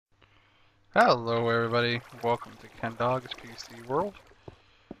Hello everybody, welcome to Ken Dog's PC World.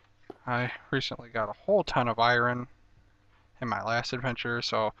 I recently got a whole ton of iron in my last adventure,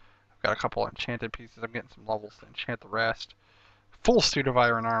 so I've got a couple enchanted pieces. I'm getting some levels to enchant the rest. Full suit of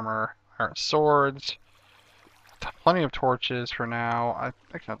iron armor, iron swords, plenty of torches for now. I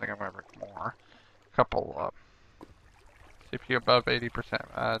actually don't think I'm going to break more. A couple CP above 80%.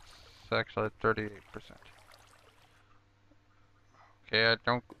 That's actually 38%. Okay, I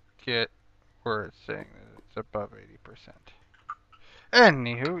don't get where it's saying that it's above 80%.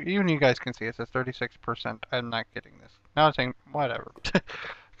 Anywho, even you guys can see it says 36%. I'm not getting this. Now I'm saying, whatever.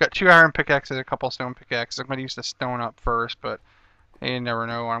 Got 2 iron pickaxes, a couple stone pickaxes. I'm going to use the stone up first, but you never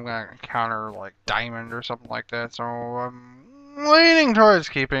know. I'm going to encounter like diamond or something like that. So I'm leaning towards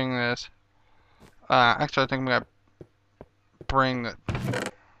keeping this. Actually, I think I'm going to bring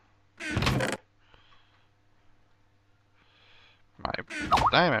my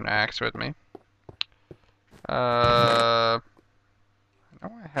diamond axe with me. I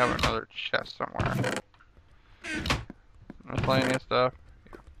know I have another chest somewhere. Miscellaneous stuff.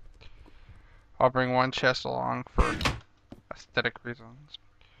 I'll bring one chest along for aesthetic reasons.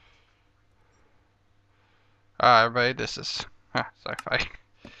 Everybody, this is sci-fi.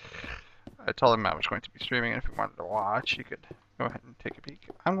 I told him I was going to be streaming, and if you wanted to watch, you could go ahead and take a peek.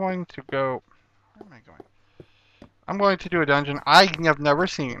 I'm going to go... Where am I going? I'm going to do a dungeon I have never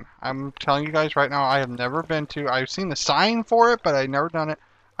seen. I'm telling you guys right now, I have never been to... I've seen the sign for it, but I've never done it.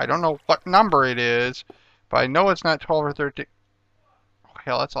 I don't know what number it is, but I know it's not 12 or 13. Oh,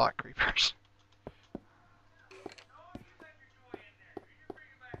 hell, that's a lot of creepers.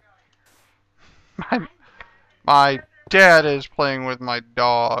 my, my dad is playing with my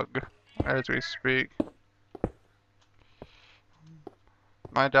dog as we speak.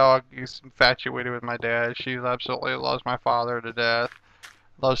 My dog is infatuated with my dad. She absolutely loves my father to death.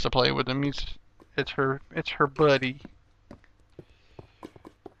 Loves to play with him. It's her buddy.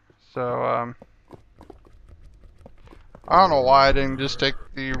 So I don't know why I didn't just take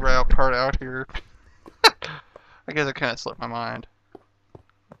the rail cart out here. I guess it kind of slipped my mind.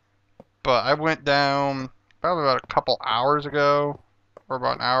 But I went down probably about a couple hours ago, or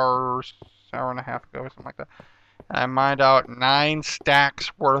about an hour and a half ago, or something like that. And I mined out 9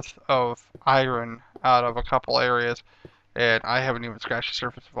 stacks worth of iron out of a couple areas. And I haven't even scratched the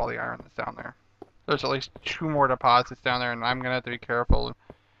surface of all the iron that's down there. There's at least 2 more deposits down there, and I'm gonna have to be careful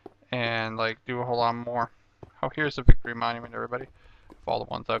and like do a whole lot more. Oh, here's the victory monument, everybody, of all the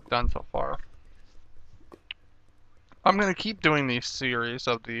ones I've done so far. I'm gonna keep doing these series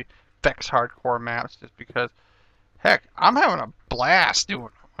of the Vex hardcore maps just because, heck, I'm having a blast doing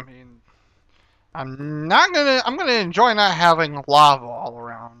them. I mean, I'm gonna enjoy not having lava all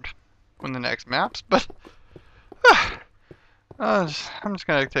around in the next maps, but. I'm just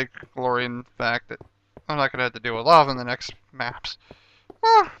gonna take glory in the fact that I'm not gonna have to deal with lava in the next maps.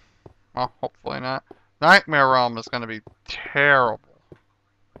 Well, hopefully not. Nightmare Realm is gonna be terrible.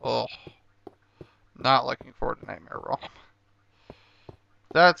 Ugh. Not looking forward to Nightmare Realm.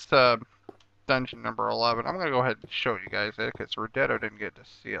 That's dungeon number 11. I'm gonna go ahead and show you guys it because Redetto didn't get to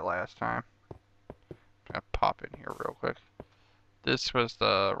see it last time. I'm gonna pop in here real quick. This was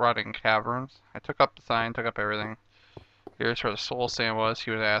the Rotting Caverns. I took up the sign, took up everything. Here's where the soul sand was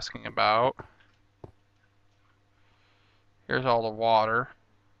he was asking about. Here's all the water.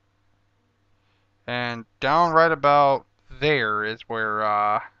 And down right about there is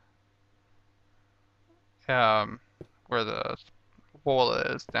where the pool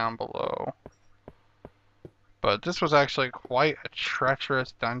is down below. But this was actually quite a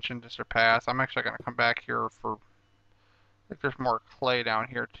treacherous dungeon to surpass. I'm actually going to come back here for... I think there's more clay down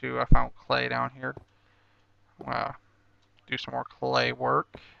here too. I found clay down here. Do some more clay work.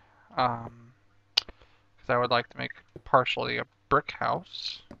 Because I would like to make partially a brick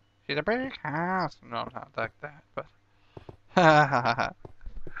house. See the brick house? No, not like that, but...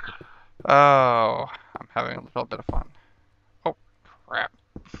 Oh, I'm having a little bit of fun. Oh, crap.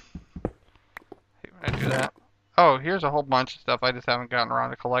 Hate when I do that. Oh, here's a whole bunch of stuff I just haven't gotten around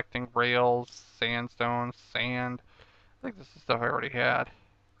to collecting. Rails, sandstone, sand. I think this is stuff I already had.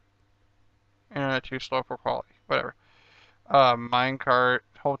 Internet too slow for quality. Whatever. Minecart.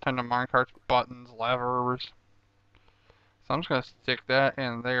 Whole ton of minecarts, buttons, levers. So I'm just going to stick that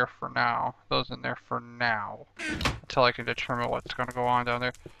in there for now. Those in there for now. Until I can determine what's going to go on down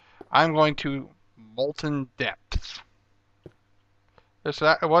there. I'm going to Molten Depths. It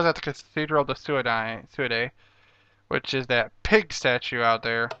was at the Cathedral of the Suidae, which is that pig statue out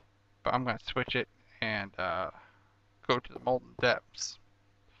there. But I'm going to switch it and go to the Molten Depths.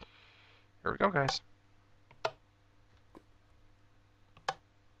 Here we go, guys.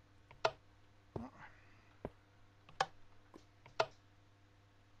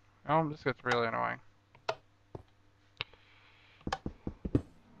 Oh, this gets really annoying.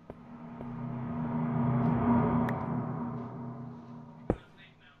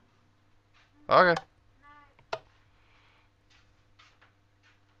 Okay.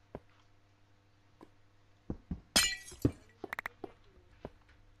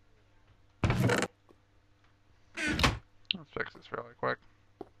 Let's fix this really quick.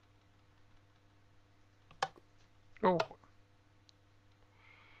 Oh.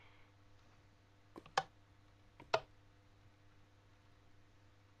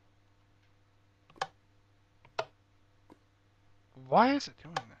 Why is it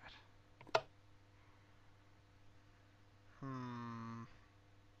doing that?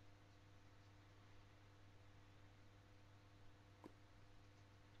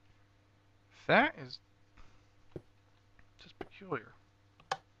 That is just peculiar.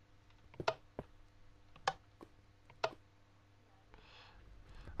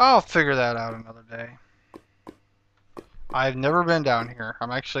 I'll figure that out another day. I've never been down here.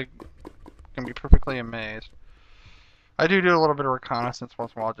 I'm actually gonna be perfectly amazed. I do a little bit of reconnaissance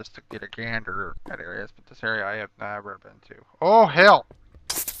once in a while just to get a gander at areas, but this area I have never been to. Oh, hell!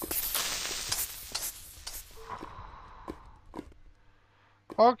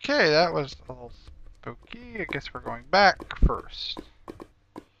 Okay, that was a little spooky. I guess we're going back first.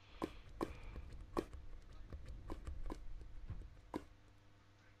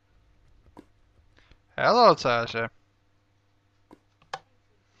 Hello, Sasha.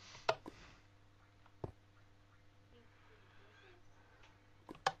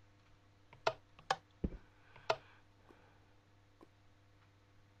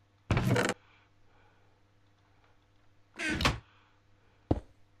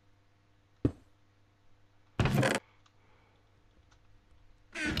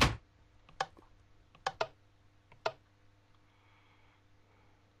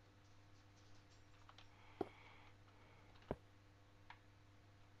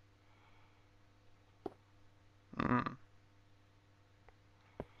 Hmm.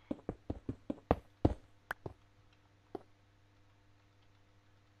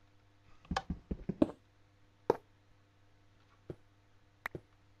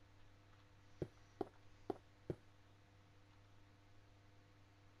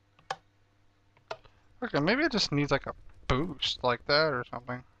 Okay, maybe it just needs like a boost like that or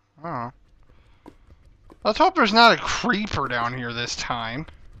something. I don't know. Let's hope there's not a creeper down here this time.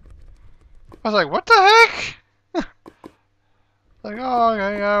 I was like, what the heck? Like, oh,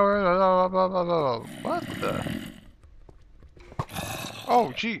 okay, yeah, we're blah, blah, blah, blah, blah. What the?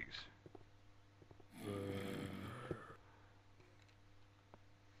 Oh, jeez.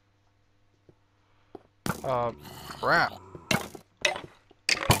 Crap.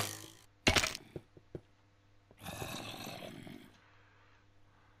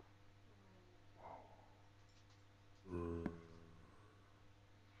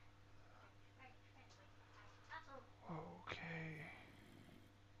 Okay.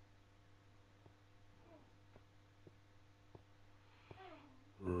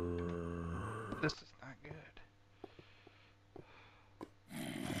 This is not good.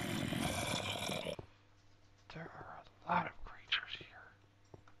 There are a lot of creatures here.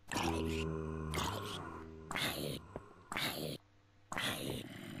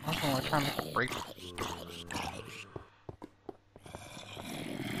 Also, we're trying to break.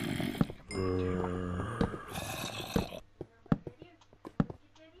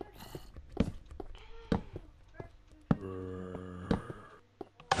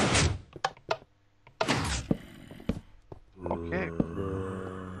 Okay.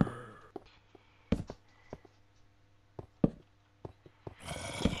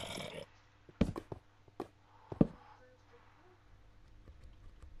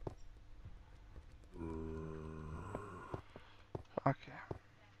 Okay.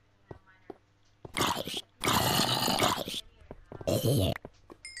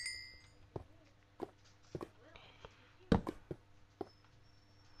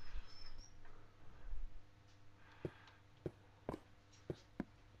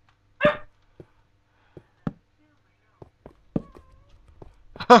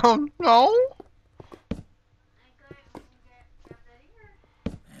 Oh no!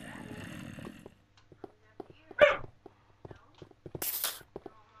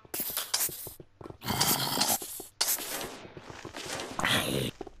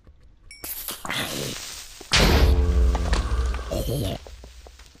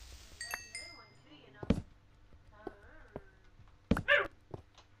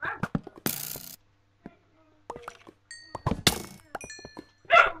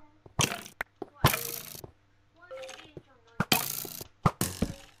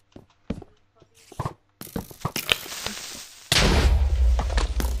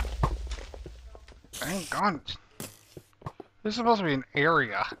 gone? This is supposed to be an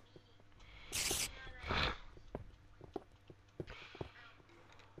area.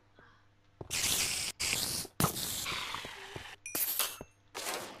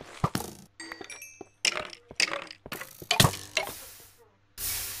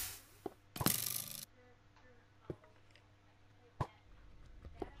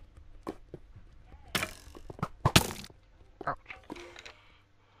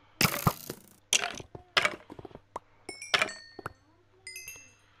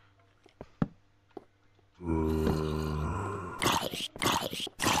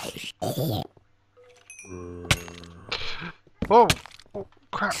 Whoa! Oh,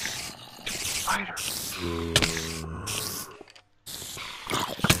 crap! Spider!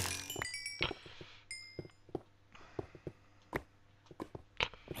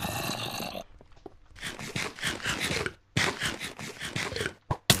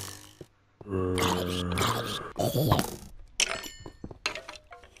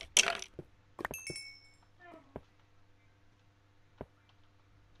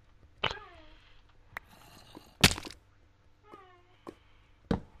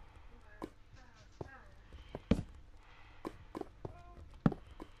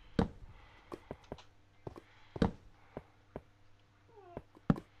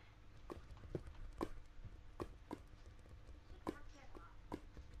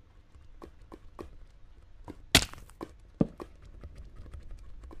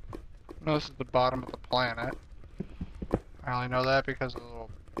 No, this is the bottom of the planet. I only know that because of the little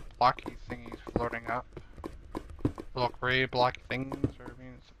blocky thingies floating up. Little gray blocky things, or I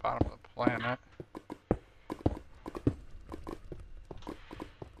mean, it's the bottom of the planet.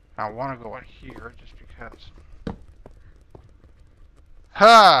 I want to go in here just because.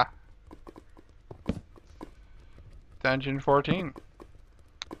 Ha! Dungeon 14.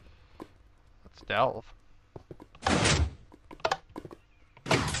 Let's delve.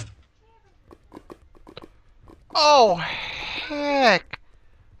 Oh, heck!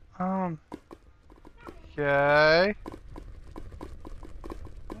 Okay.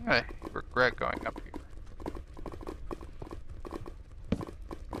 I regret going up here.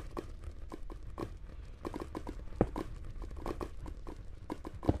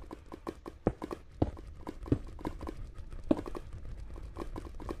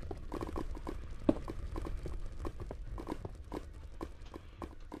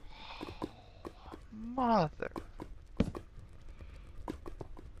 Mother.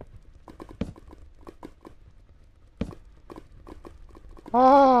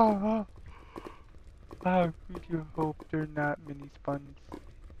 Oh, I really hope they're not mini spuns.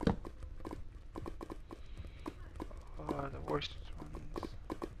 Oh, the worst ones.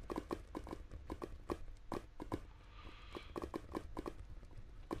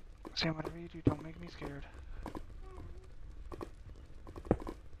 Sam, whatever you do, don't make me scared.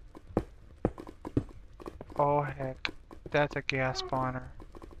 Oh heck, that's a gas spawner.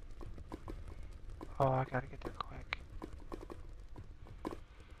 Oh, I gotta get there quick.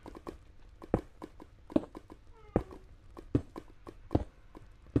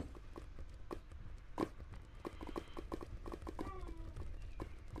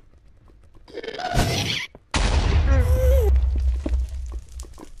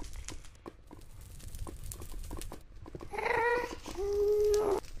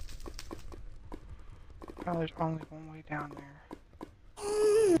 Oh, there's only one way down there.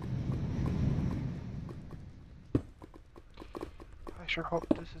 I sure hope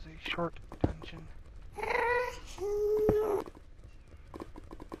this is a short dungeon.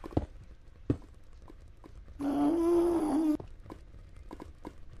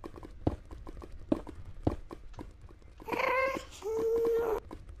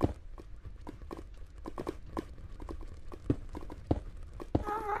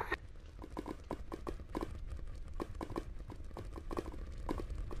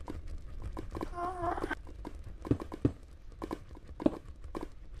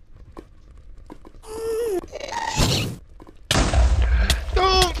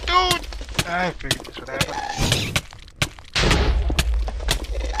 I figured this would happen.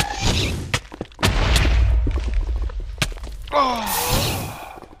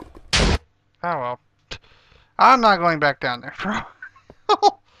 Oh. Oh well. I'm not going back down there, bro.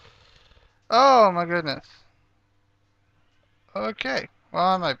 Oh my goodness. Okay. Well,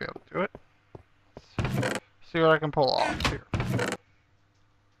 I might be able to do it. Let's see what I can pull off here.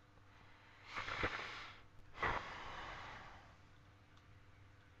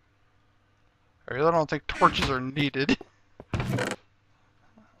 I really don't think torches are needed.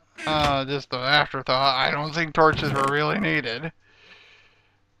 Just an afterthought. I don't think torches were really needed.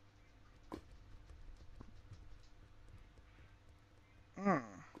 Hmm.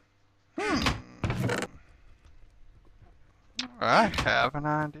 I have an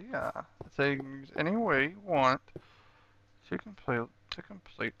idea. Say use any way you want to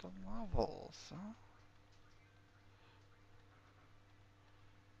complete the levels.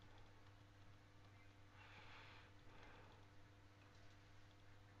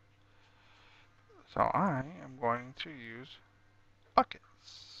 So I am going to use buckets.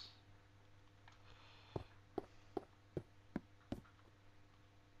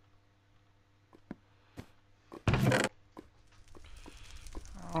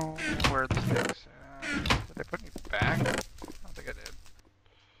 Oh, where are the sticks at? Did they put me back? I don't think I did.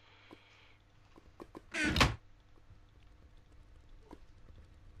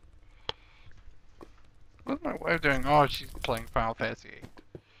 What's my wife doing? Oh, she's playing Final Fantasy VIII.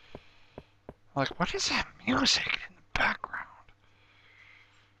 I'm like, what is that music in the background?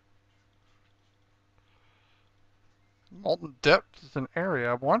 Molten Depths is an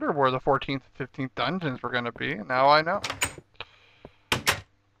area. I wonder where the 14th and 15th dungeons were going to be. Now I know.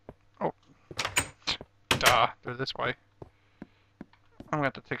 Oh, duh. They're this way. I'm going to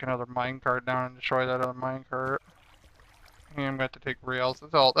have to take another minecart down and destroy that other minecart. And I'm going to have to take rails.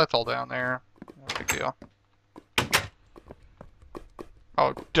 That's all down there. No big deal.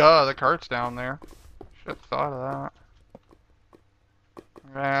 Oh, duh. The cart's down there. Should have thought of that.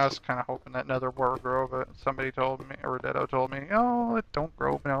 Yeah, I was kind of hoping that nether will grow, but somebody told me, or Ditto told me, oh, it don't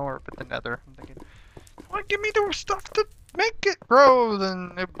grow nowhere but the nether. I'm thinking, well, give me the stuff to make it grow,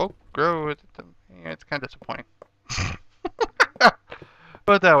 then it won't grow. Yeah, it's kind of disappointing.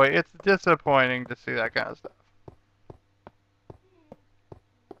 But that way, it's disappointing to see that kind of stuff.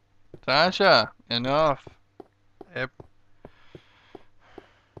 Sasha, enough. Yep.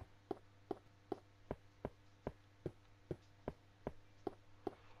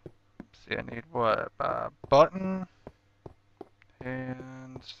 See, I need what? Button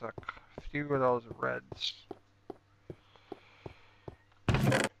and a few of those reds.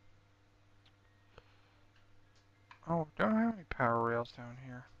 Oh, don't have any power rails down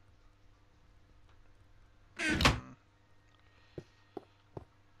here.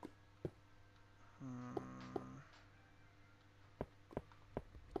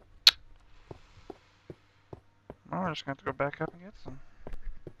 Oh, we're just going to have to go back up and get some.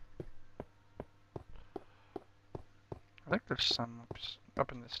 I think there's some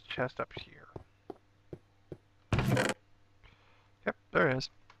up in this chest up here. Yep, there is.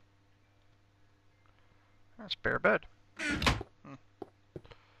 There's a spare bed.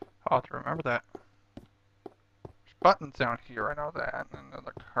 I'll have to remember that. There's buttons down here, I know that, and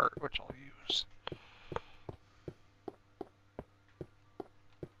another cart, which I'll use.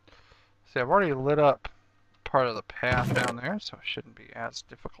 See, I've already lit up part of the path down there, so it shouldn't be as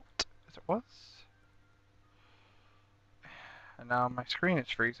difficult as it was. And now my screen is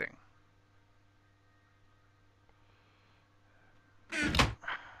freezing. I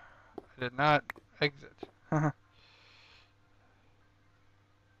did not exit.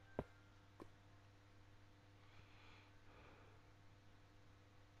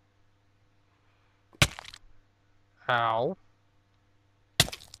 Ow.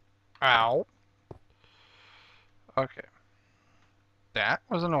 Ow. Okay. That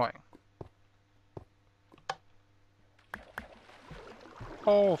was annoying.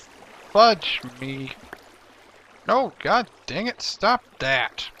 Oh, fudge me. No, god dang it, stop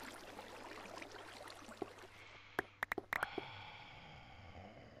that.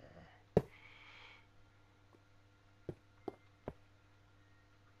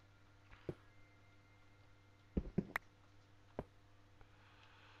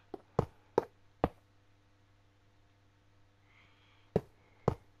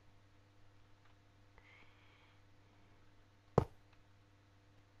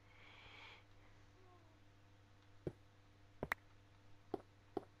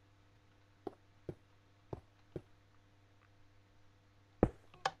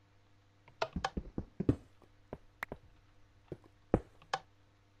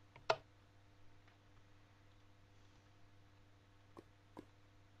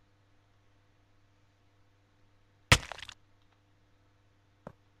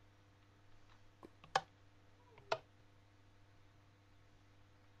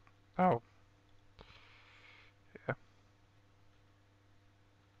 Oh. Yeah.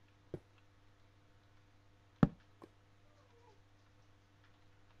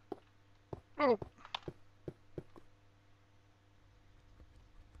 Oh.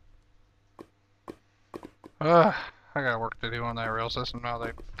 Ugh, I got work to do on that rail system now.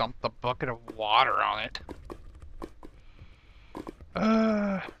 They dumped the bucket of water on it.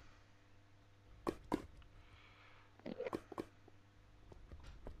 Uh.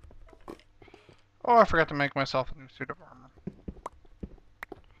 Oh, I forgot to make myself a new suit of armor.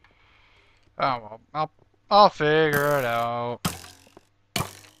 Oh well, I'll figure it out.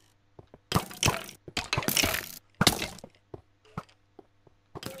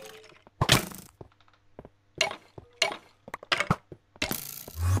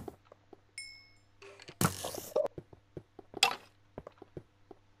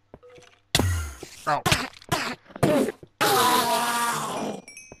 Oh.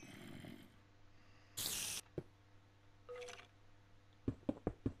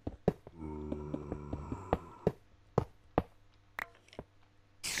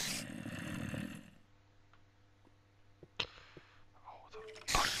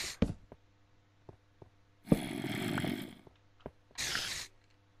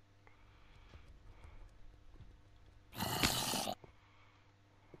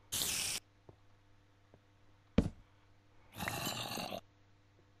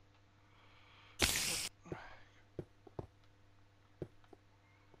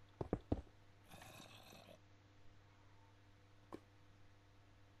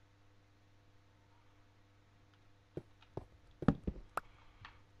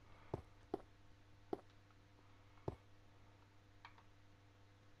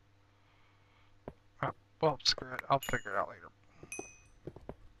 Well, screw it. I'll figure it out later.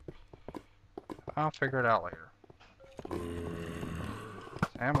 I'll figure it out later.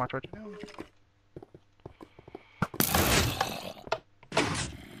 Sam, watch what you're doing.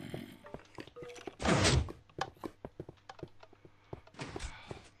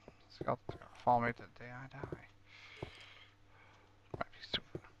 Skeletons are gonna follow me to the day I die. Might be soon.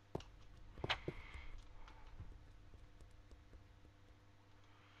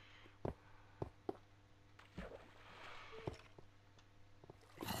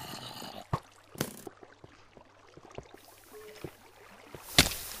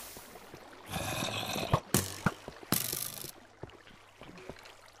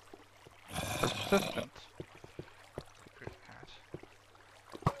 Persistent. Good hat.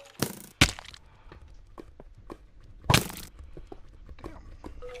 Damn.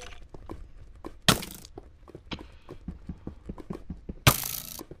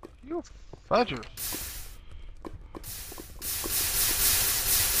 You fudgers.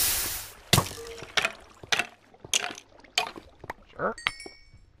 Jerk.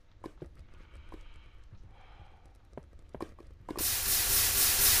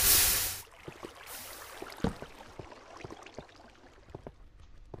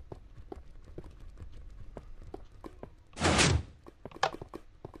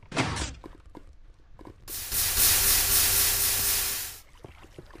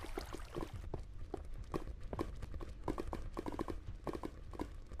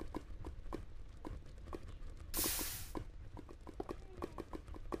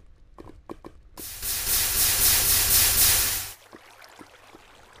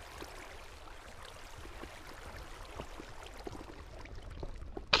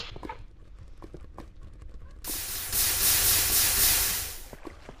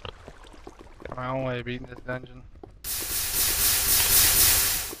 My own way of beating this dungeon.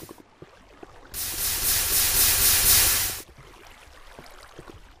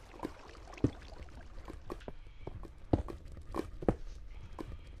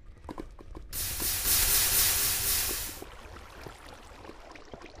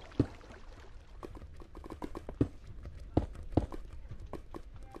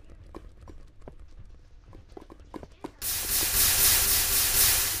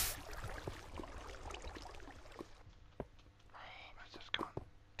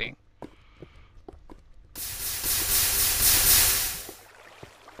 Dang.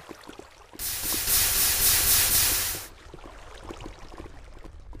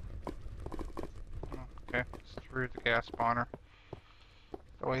 Okay, it's through the gas spawner.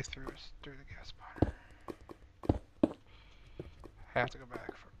 The way through is through the gas spawner. Have to go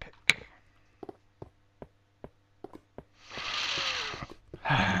back for a pick.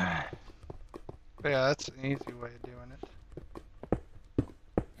 But yeah, that's an easy way of doing it.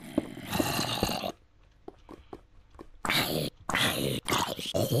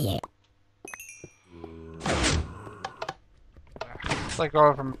 It's like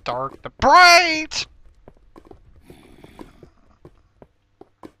going from dark to bright!